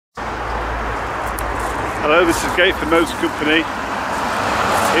Hello, this is Gateford Motor Company.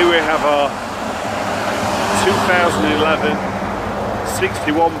 Here we have our 2011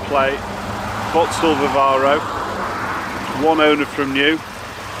 61 plate Vauxhall Vivaro, one owner from new.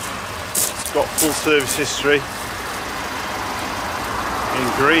 It's got full service history in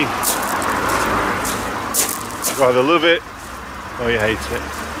green. You either love it or you hate it.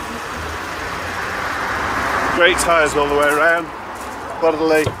 Great tyres all the way around,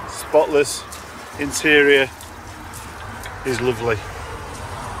 bodily, spotless. Interior is lovely.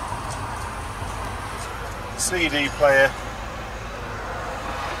 CD player.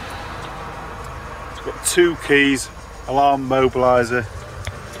 It's got 2 keys, alarm mobiliser,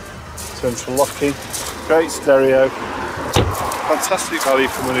 central locking, great stereo. Fantastic value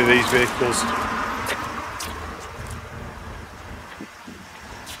for money, these vehicles.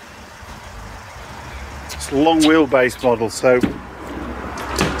 It's a long wheelbase model, so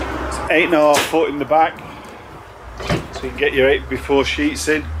 8.5 foot in the back, so you can get your 8x4 sheets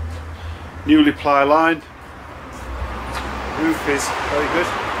in. Newly ply lined. Roof is very good.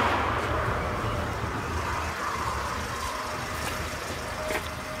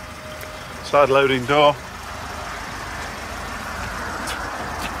 Side loading door.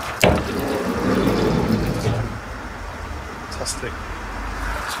 Fantastic.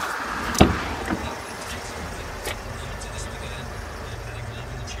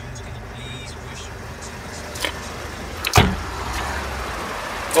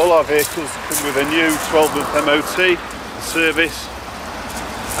 All our vehicles come with a new 12-month MOT, service,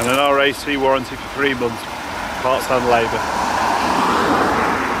 and an RAC warranty for 3 months, parts and labour.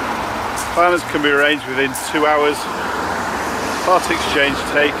 Finance can be arranged within 2 hours, part exchange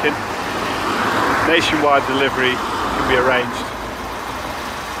taken, nationwide delivery can be arranged.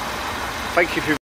 Thank you for